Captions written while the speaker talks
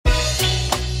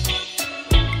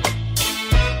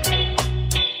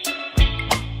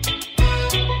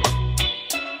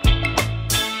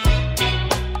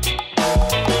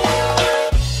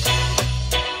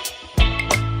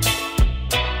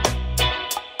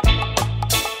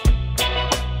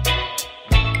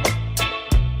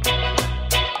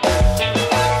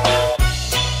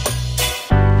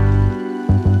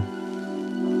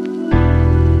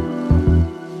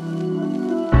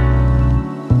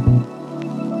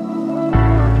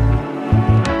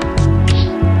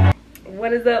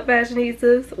What is up,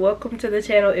 fashionistas? Welcome to the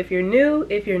channel. If you're new,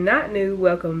 if you're not new,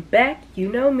 welcome back. You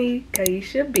know me,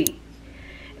 Kaisha B.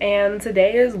 And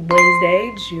today is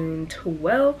Wednesday, June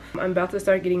 12th. I'm about to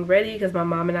start getting ready because my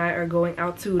mom and I are going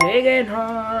out to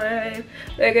reggaeton.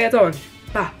 Reggaeton.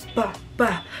 Ba, ba,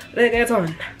 ba.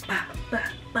 Reggaeton. Ba, ba,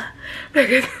 ba.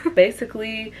 Reggaeton.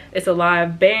 Basically, it's a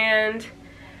live band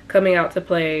coming out to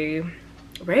play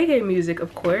reggae music,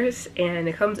 of course, and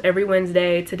it comes every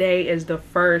Wednesday. Today is the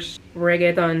first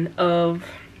reggaeton of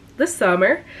the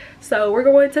summer, so we're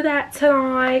going to that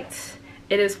tonight.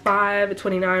 It is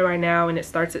 5:29 right now, and it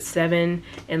starts at 7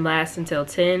 and lasts until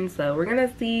 10, so we're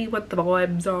gonna see what the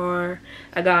vibes are.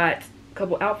 I got a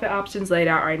couple outfit options laid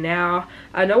out right now.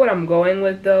 I know what I'm going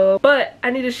with though, but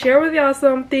I need to share with y'all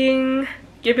something,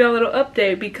 give y'all a little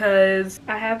update, because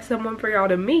I have someone for y'all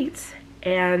to meet.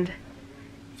 And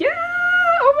yeah,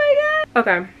 oh my god.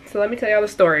 Okay, so let me tell y'all the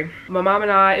story. My mom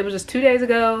and I, it was just 2 days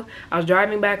ago, I was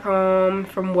driving back home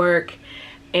from work,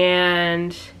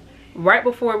 and right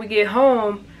before we get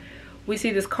home, we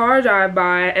see this car drive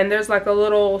by, and there's like a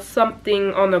little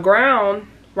something on the ground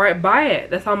right by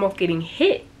it that's almost getting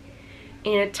hit.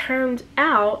 And it turned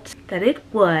out that it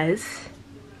was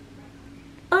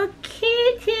a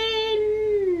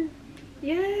kitten.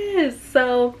 Yes,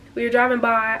 so we were driving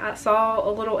by, I saw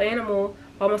a little animal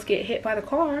almost get hit by the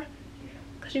car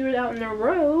because she was out in the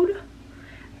road,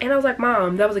 and I was like,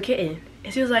 Mom, that was a kitten.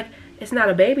 And she was like, it's not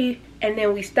a baby. And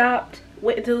then we stopped,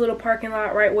 went into the little parking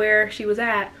lot right where she was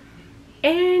at,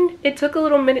 and it took a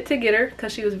little minute to get her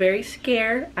because she was very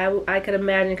scared. I could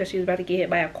imagine, because she was about to get hit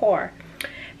by a car.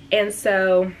 And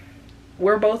so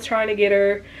we're both trying to get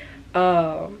her.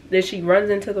 Then she runs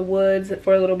into the woods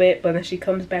for a little bit, but then she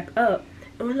comes back up,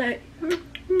 and we're like,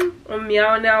 I'm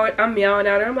meowing out. I'm meowing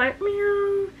at her. I'm like,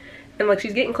 meow, and like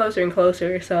she's getting closer and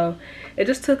closer. So it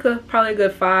just took probably a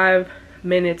good 5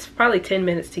 minutes, probably 10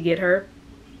 minutes to get her.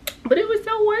 But it was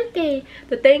so worth it.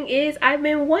 The thing is, I've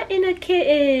been wanting a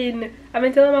kitten. I've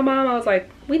been telling my mom, I was like,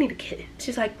 we need a kitten.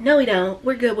 She's like, no we don't,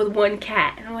 we're good with one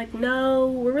cat. And I'm like, no,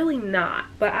 we're really not.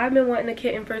 But I've been wanting a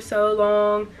kitten for so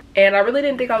long, and I really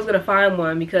didn't think I was gonna find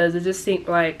one because it just seemed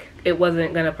like it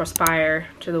wasn't gonna perspire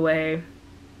to the way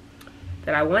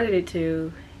that I wanted it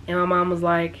to. And my mom was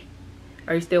like,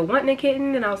 are you still wanting a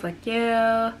kitten? And I was like,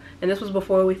 yeah. And this was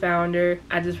before we found her.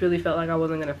 I just really felt like I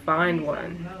wasn't gonna find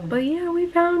one. But yeah, we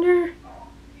found her.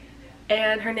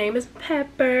 And her name is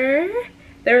Pepper.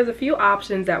 There was a few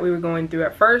options that we were going through.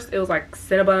 At first, it was like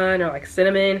Cinnabon or like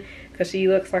Cinnamon, because she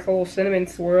looks like a little cinnamon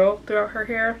swirl throughout her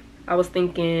hair. I was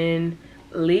thinking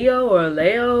Leo or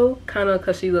Leo, kind of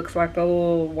because she looks like a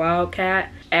little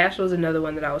wildcat. Ash was another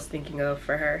one that I was thinking of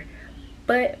for her.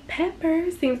 But Pepper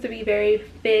seems to be very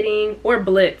fitting. Or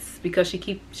Blitz, because she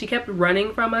kept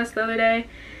running from us the other day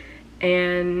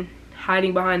and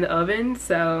hiding behind the oven.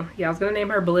 So yeah, I was gonna name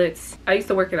her Blitz. I used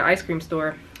to work at an ice cream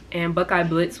store, and Buckeye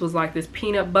Blitz was like this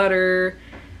peanut butter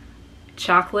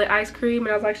chocolate ice cream,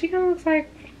 and I was like, she kind of looks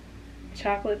like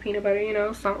chocolate peanut butter, you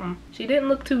know, something. She didn't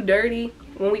look too dirty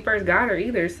when we first got her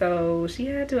either, so she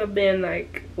had to have been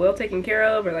like well taken care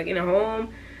of, or like in a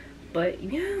home. But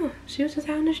yeah, she was just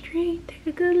out in the street. Take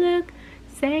a good look,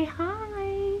 say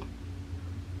hi.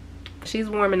 She's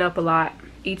warming up a lot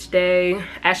each day.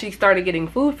 As she started getting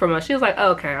food from us, she was like,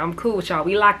 okay, I'm cool with y'all,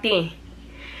 we locked in,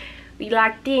 we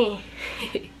locked in.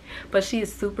 But she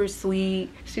is super sweet.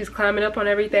 She's climbing up on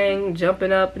everything,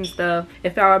 jumping up and stuff.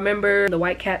 If y'all remember the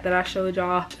white cat that I showed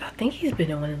y'all, I think he's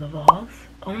been in one of the vlogs.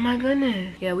 Oh my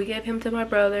goodness. Yeah, we gave him to my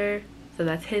brother, so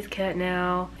that's his cat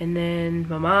now. And then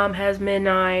my mom has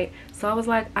Midnight. So I was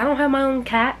like, I don't have my own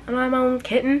cat, I don't have my own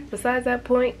kitten. Besides that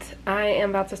point, I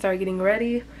am about to start getting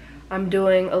ready. I'm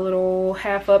doing a little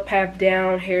half up, half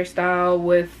down hairstyle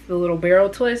with the little barrel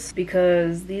twist,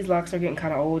 because these locks are getting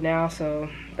kind of old now, so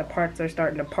the parts are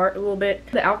starting to part a little bit.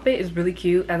 The outfit is really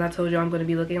cute. As I told you, I'm going to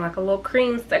be looking like a little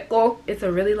creamsicle. It's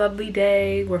a really lovely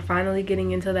day. We're finally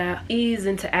getting into that ease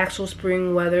into actual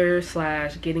spring weather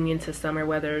slash getting into summer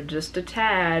weather just a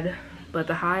tad, but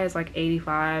the high is like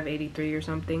 85, 83 or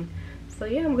something. So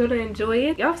yeah, I'm gonna enjoy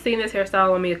it. Y'all have seen this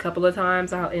hairstyle on me a couple of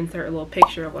times. I'll insert a little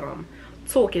picture of what I'm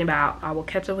talking about. I will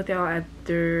catch up with y'all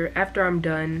after I'm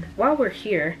done. While we're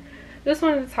here, just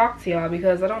wanted to talk to y'all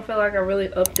because I don't feel like I really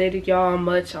updated y'all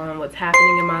much on what's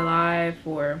happening in my life,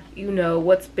 or you know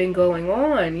what's been going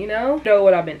on, you know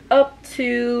what I've been up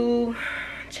to.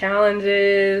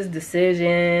 challenges,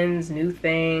 decisions, new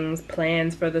things,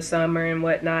 plans for the summer and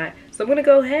whatnot. So I'm gonna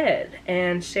go ahead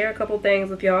and share a couple things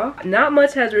with y'all. Not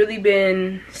much has really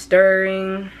been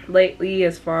stirring lately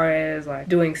as far as like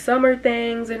doing summer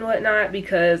things and whatnot,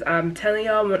 because I'm telling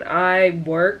y'all, when I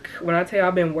tell y'all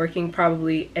I've been working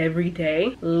probably every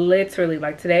day, literally.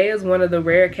 Like today is one of the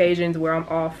rare occasions where I'm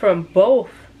off from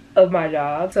both of my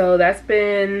jobs. So that's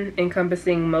been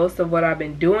encompassing most of what I've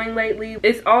been doing lately.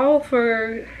 It's all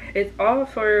for,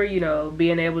 you know,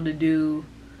 being able to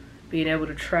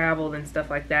travel and stuff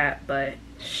like that. But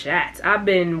shat, I've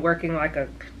been working like a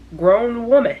grown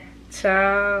woman.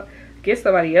 Child, get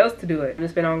somebody else to do it. I've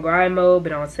just been on grind mode,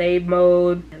 been on save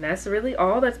mode, and that's really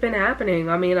all that's been happening.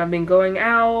 I mean, I've been going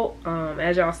out,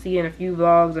 as y'all see in a few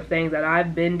vlogs of things that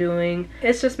I've been doing.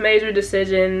 It's just major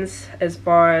decisions as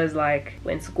far as like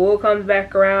when school comes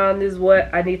back around is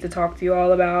what I need to talk to you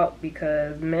all about,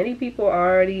 because many people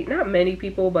already, not many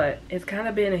people, but it's kind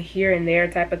of been a here and there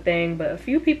type of thing. But a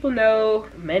few people know,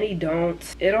 many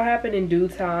don't. It'll happen in due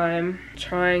time.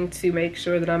 Trying to make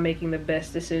sure that I'm making the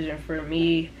best decision for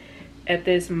me at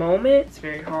this moment. It's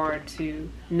very hard to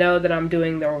know that I'm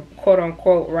doing the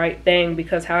quote-unquote right thing,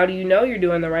 because how do you know you're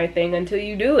doing the right thing until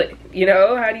you do it? You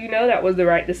know, how do you know that was the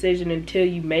right decision until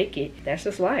you make it? That's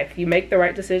just life. You make the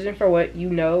right decision for what you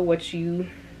know, what you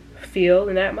feel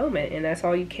in that moment, and that's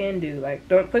all you can do. Like,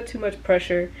 don't put too much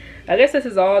pressure. I guess this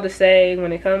is all to say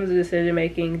when it comes to decision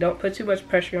making, don't put too much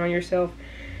pressure on yourself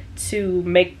to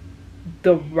make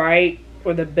the right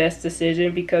or the best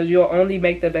decision, because you'll only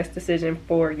make the best decision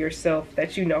for yourself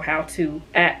that you know how to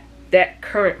at that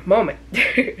current moment.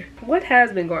 What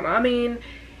has been going on? I mean,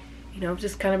 you know, I've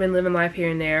just kind of been living life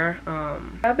here and there.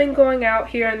 I've been going out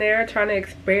here and there trying to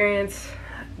experience,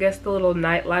 I guess, the little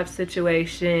nightlife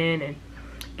situation and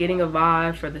getting a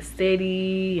vibe for the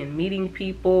city and meeting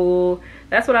people.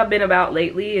 That's what I've been about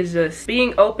lately, is just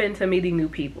being open to meeting new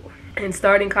people and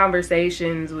starting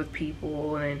conversations with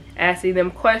people and asking them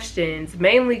questions,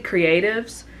 mainly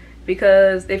creatives,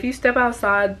 because if you step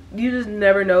outside, you just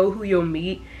never know who you'll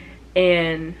meet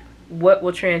and what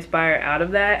will transpire out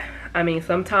of that. I mean,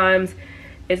 sometimes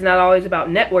it's not always about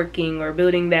networking or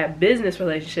building that business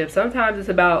relationship. Sometimes it's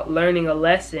about learning a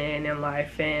lesson in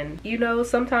life, and you know,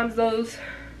 sometimes those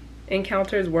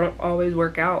encounters won't always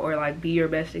work out or like be your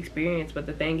best experience, but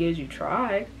the thing is, you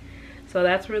tried. So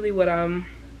that's really what I'm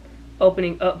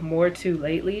opening up more to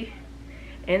lately,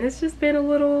 and it's just been a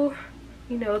little,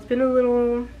 you know, it's been a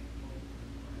little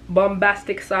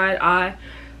bombastic side eye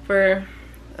for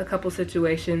a couple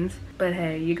situations. But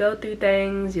hey, you go through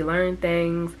things, you learn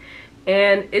things,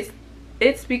 and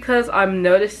it's because I'm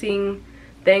noticing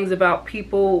things about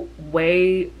people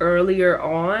way earlier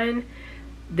on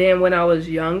than when I was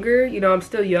younger. You know, I'm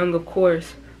still young, of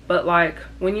course, but like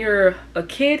when you're a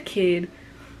kid,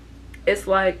 it's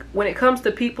like when it comes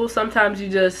to people, sometimes you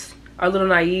just are a little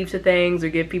naive to things or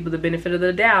give people the benefit of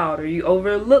the doubt, or you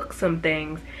overlook some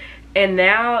things. And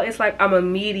now it's like I'm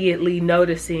immediately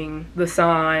noticing the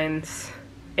signs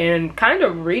and kind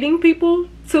of reading people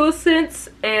to a sense,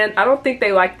 and I don't think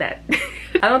they like that.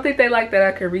 I don't think they like that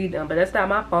I can read them, but that's not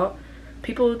my fault.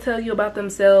 People will tell you about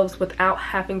themselves without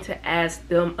having to ask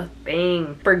them a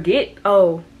thing. Forget,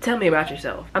 oh, tell me about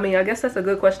yourself. I mean, I guess that's a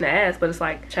good question to ask, but it's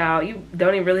like, child, you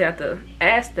don't even really have to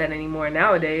ask that anymore.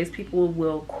 Nowadays, people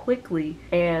will quickly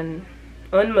and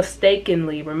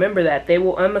unmistakably, remember that, they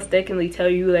will unmistakably tell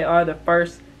you who they are the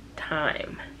first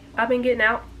time. I've been getting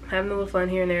out, having a little fun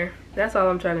here and there. That's all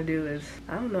I'm trying to do. Is,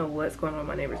 I don't know what's going on with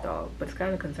my neighbor's dog, but it's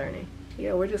kind of concerning.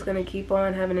 Yeah, we're just gonna keep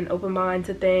on having an open mind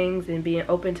to things and being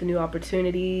open to new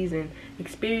opportunities and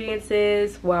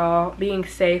experiences while being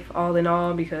safe all in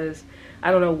all, because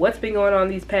I don't know what's been going on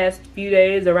these past few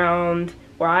days around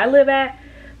where I live at,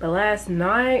 but last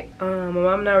night my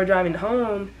mom and I were driving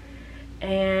home,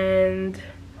 and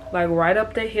like right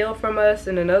up the hill from us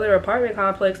in another apartment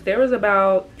complex, there was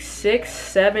about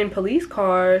 6-7 police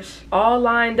cars all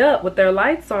lined up with their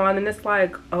lights on, and it's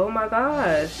like, oh my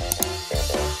gosh.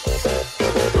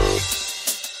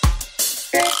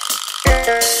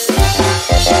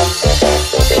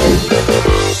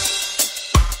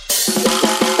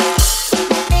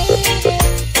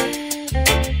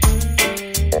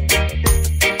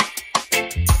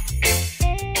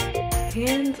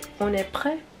 And on est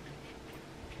prêt.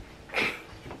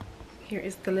 Here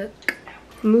is the look.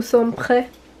 Nous sommes prêts.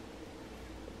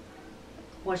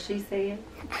 What she said.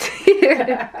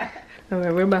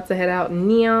 Alright, we're about to head out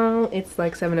now. It's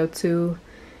like 7:02.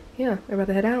 Yeah, we're about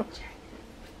to head out.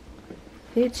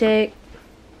 Hey, check.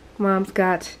 Mom's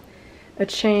got a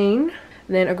chain,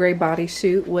 then a gray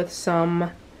bodysuit with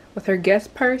some with her Guess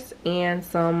purse and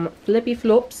some flippy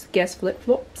flops, Guess flip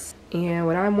flops. And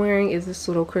what I'm wearing is this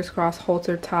little crisscross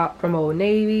halter top from Old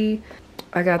Navy.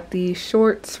 I got these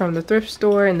shorts from the thrift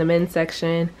store in the men's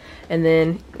section. And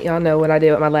then y'all know what I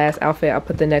did with my last outfit. I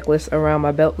put the necklace around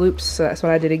my belt loops, so that's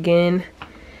what I did again.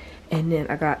 And then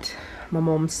I got my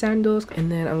mom's sandals.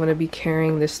 And then I'm going to be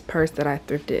carrying this purse that I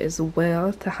thrifted as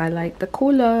well to highlight the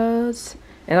colors.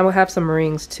 And I'm going to have some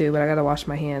rings too, but I got to wash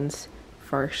my hands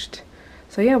first.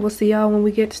 So yeah, we'll see y'all when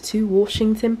we get to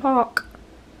Washington Park.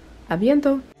 A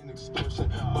bientôt.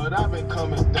 But I've been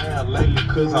coming down lately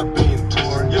cause I've been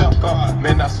touring. Yeah,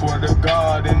 man, I swear to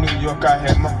God, in New York I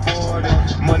had my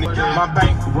 40 money. My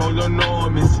bank roll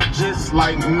enormous, just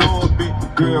like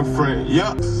Norbit girlfriend.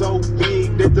 Yeah, so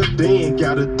big that the den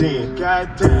got a den.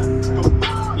 Goddamn.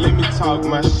 Let me talk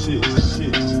my shit.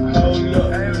 Hold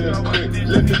up, real quick.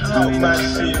 Let me talk my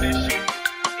shit.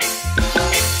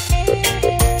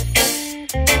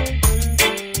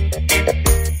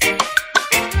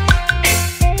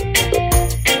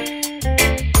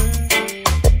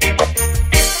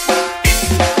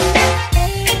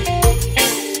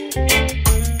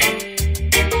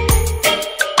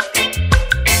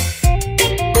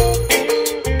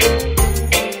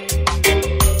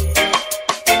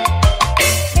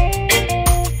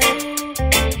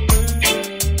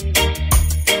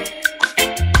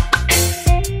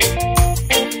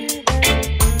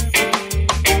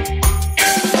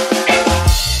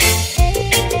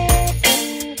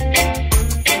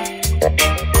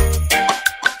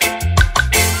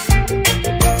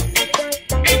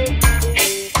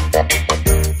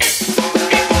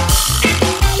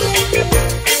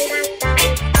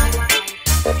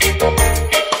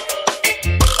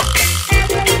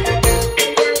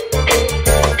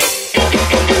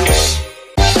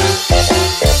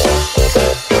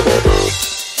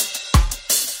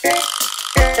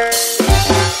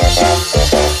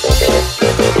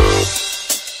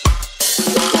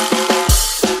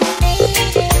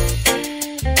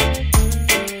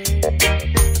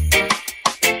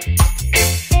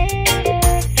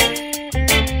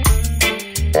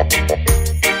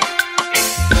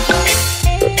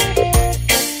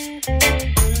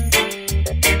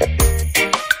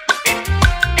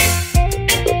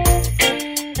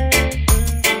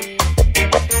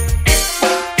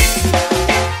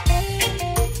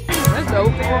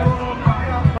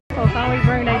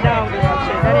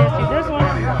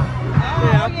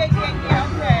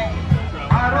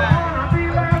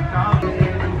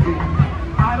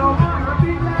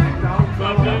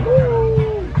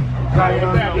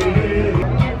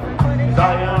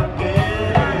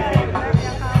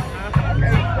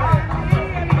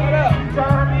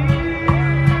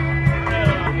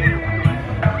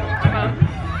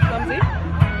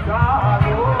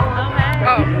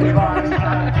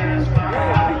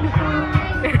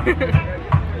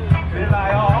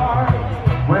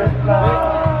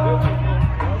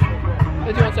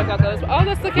 Did you want to check out those? Oh,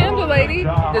 that's the candle lady. Did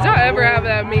y'all ever have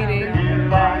that meeting?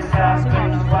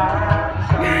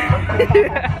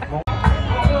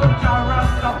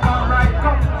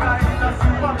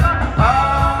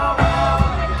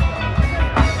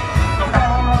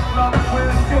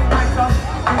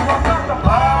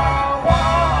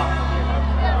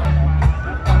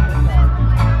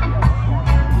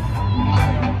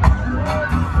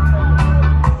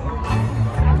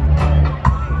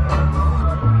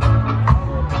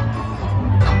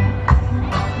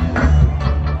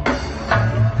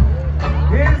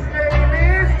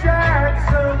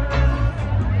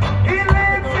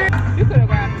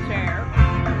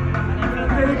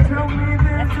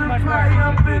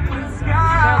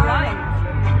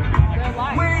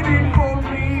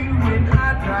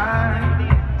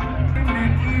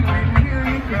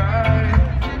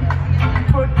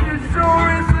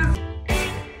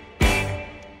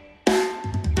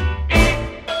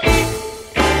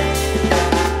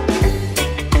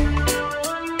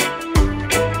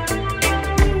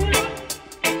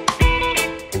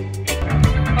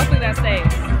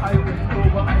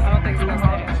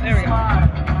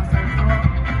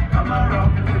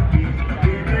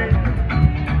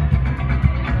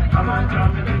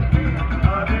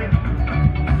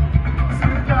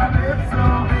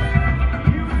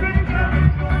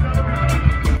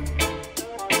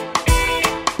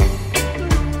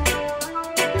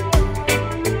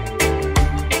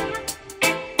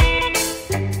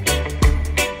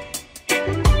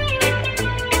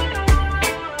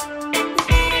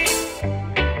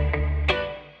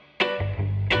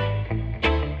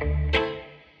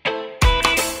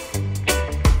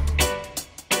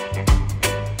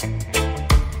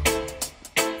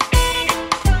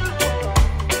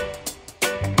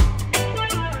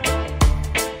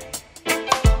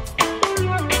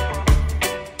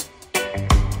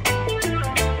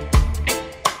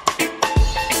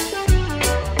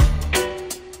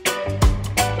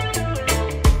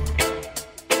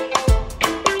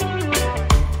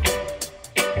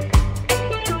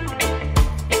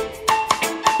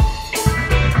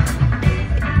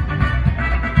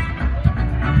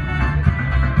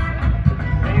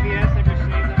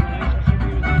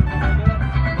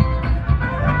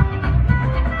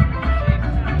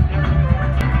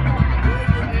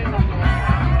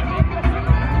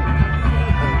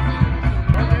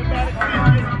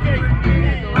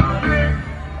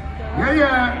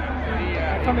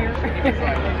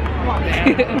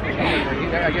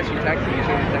 I guess you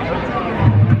texted me.